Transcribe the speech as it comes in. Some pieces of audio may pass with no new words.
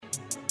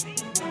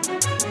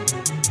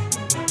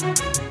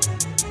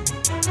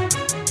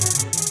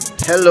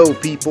Hello,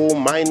 people.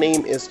 My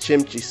name is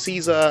Chimchi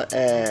Caesar,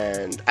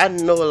 and I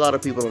know a lot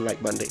of people don't like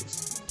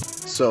Mondays.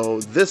 So,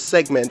 this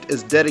segment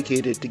is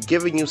dedicated to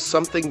giving you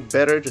something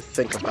better to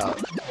think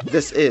about.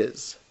 This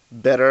is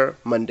Better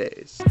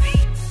Mondays.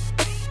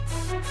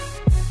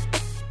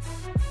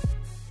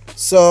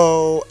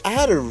 So, I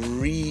had a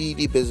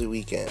really busy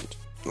weekend,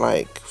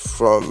 like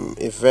from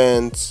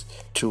events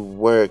to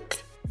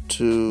work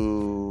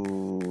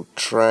to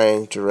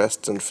trying to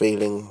rest and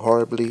failing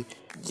horribly.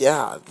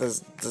 Yeah,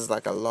 there's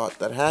like a lot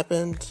that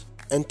happened.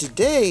 And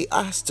today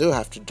I still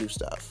have to do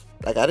stuff.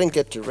 Like I didn't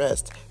get to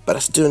rest, but I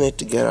still need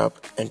to get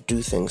up and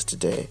do things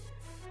today.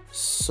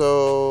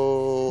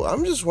 So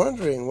I'm just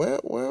wondering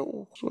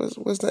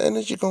where's the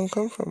energy gonna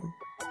come from?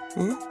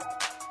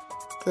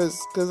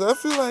 Cause I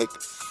feel like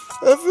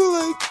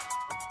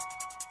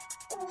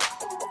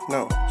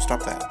no,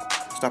 stop that.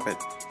 Stop it.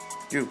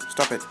 You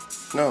stop it.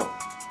 No.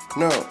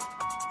 No.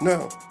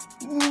 No.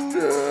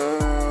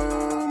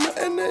 No, my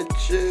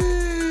energy.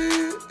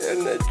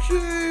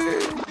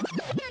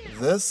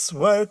 This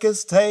work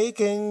is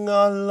taking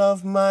all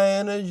of my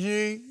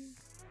energy.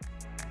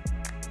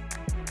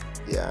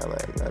 Yeah,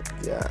 man.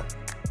 Yeah.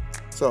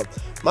 So,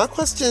 my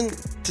question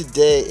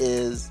today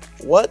is,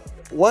 what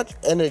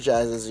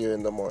energizes you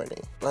in the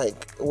morning?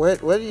 Like, where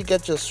do you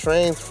get your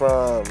strength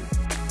from?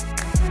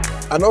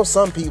 I know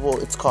some people,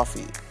 it's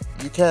coffee.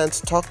 You can't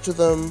talk to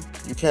them.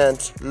 You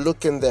can't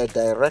look in their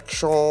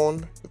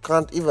direction. You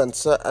can't even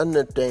say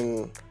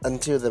anything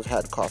until they've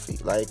had coffee.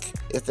 Like,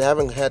 if they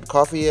haven't had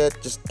coffee yet,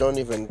 just don't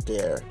even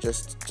dare.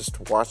 Just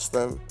watch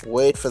them.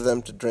 Wait for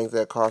them to drink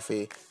their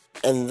coffee.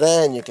 And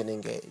then you can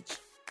engage.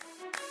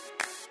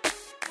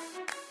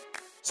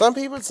 Some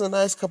people, it's a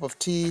nice cup of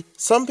tea.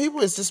 Some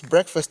people, it's just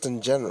breakfast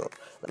in general.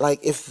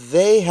 Like, if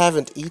they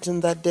haven't eaten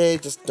that day,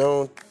 just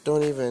don't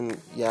even,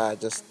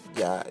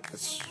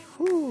 it's,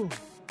 whew.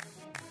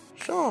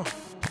 Sure.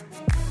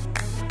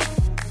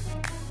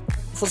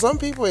 For some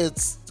people,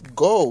 it's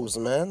goals,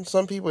 man.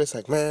 Some people, it's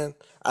like, man,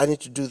 I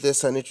need to do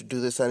this, I need to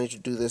do this, I need to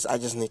do this. I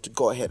just need to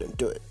go ahead and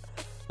do it.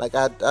 Like,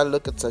 I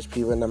look at such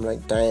people and I'm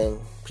like, dang,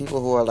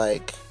 people who are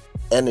like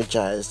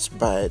energized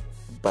by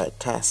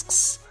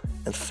tasks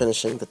and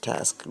finishing the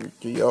task.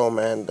 Yo,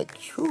 man, like,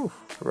 whew,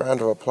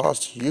 round of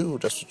applause to you.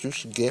 That's what you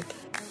should get.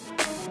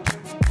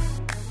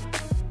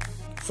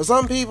 For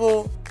some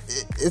people,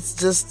 it's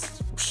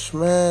just,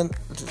 man,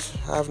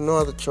 I have no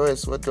other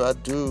choice. What do I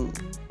do?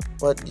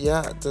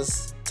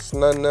 There's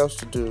nothing else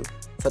to do.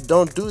 If I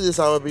don't do this,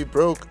 I'm gonna be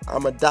broke.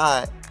 I'm gonna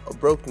die of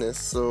brokenness.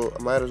 So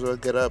I might as well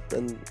get up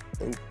and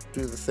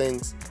do the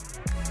things.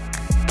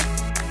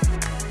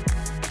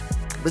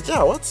 But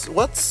yeah,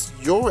 what's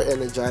your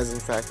energizing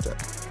factor?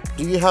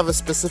 Do you have a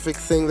specific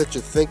thing that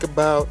you think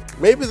about?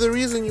 Maybe the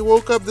reason you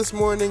woke up this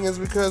morning is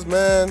because,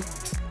 man,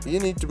 you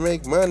need to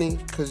make money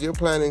because you're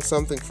planning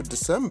something for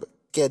December.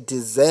 Get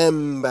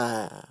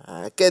December.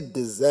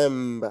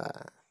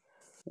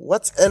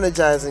 What's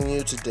energizing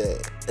you today?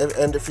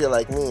 And if you're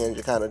like me and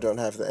you kind of don't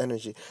have the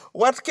energy,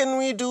 what can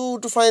we do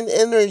to find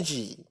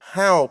energy?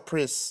 How,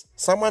 Pris?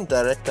 Someone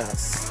direct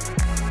us.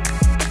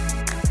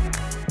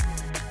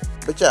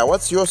 But yeah,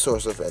 what's your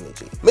source of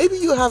energy? Maybe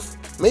you have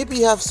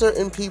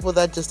certain people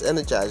that just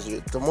energize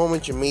you. The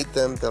moment you meet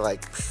them, they're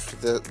like,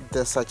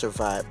 they're such a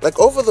vibe. Like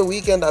over the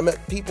weekend, I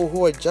met people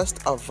who are just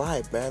a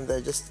vibe, man.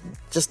 They're just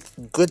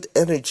good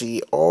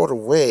energy all the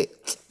way.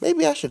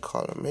 Maybe I should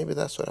call them. Maybe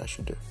that's what I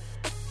should do.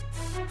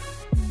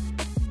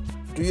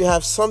 Do you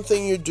have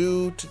something you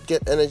do to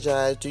get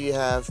energized? Do you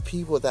have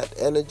people that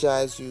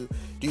energize you?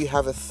 Do you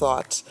have a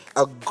thought,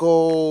 a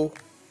goal,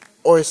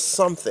 or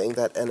something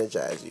that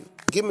energizes you?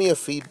 Give me your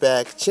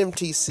feedback.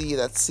 ChimTC,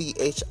 that's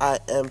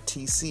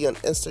CHIMTC on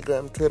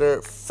Instagram, Twitter,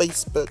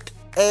 Facebook,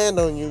 and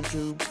on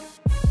YouTube.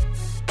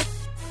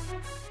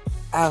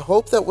 I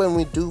hope that when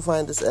we do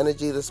find this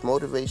energy, this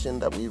motivation,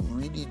 that we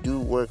really do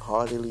work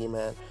heartily,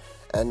 man,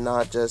 and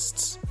not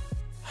just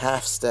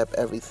half-step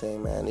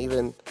everything, man.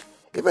 Even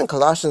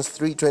Colossians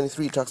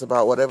 3:23 talks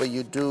about whatever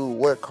you do,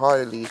 work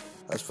heartily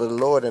as for the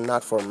Lord and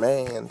not for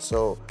man.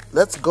 So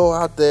let's go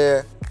out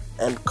there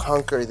and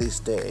conquer this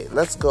day.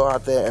 Let's go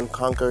out there and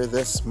conquer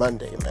this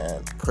Monday,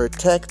 man.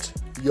 Protect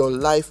your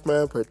life,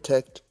 man.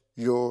 Protect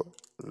your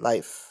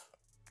life.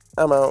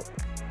 I'm out.